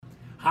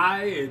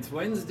Hi, it's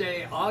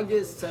Wednesday,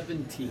 August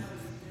 17th.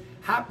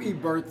 Happy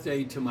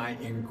birthday to my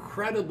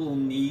incredible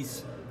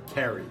niece,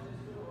 Keri.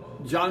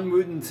 John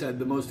Wooden said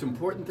the most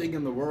important thing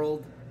in the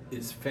world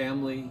is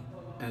family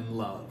and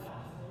love.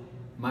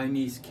 My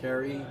niece,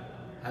 Keri,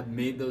 have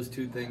made those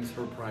two things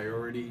her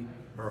priority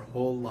her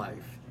whole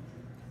life.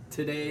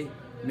 Today,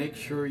 make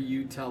sure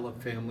you tell a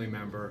family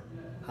member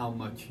how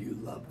much you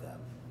love them.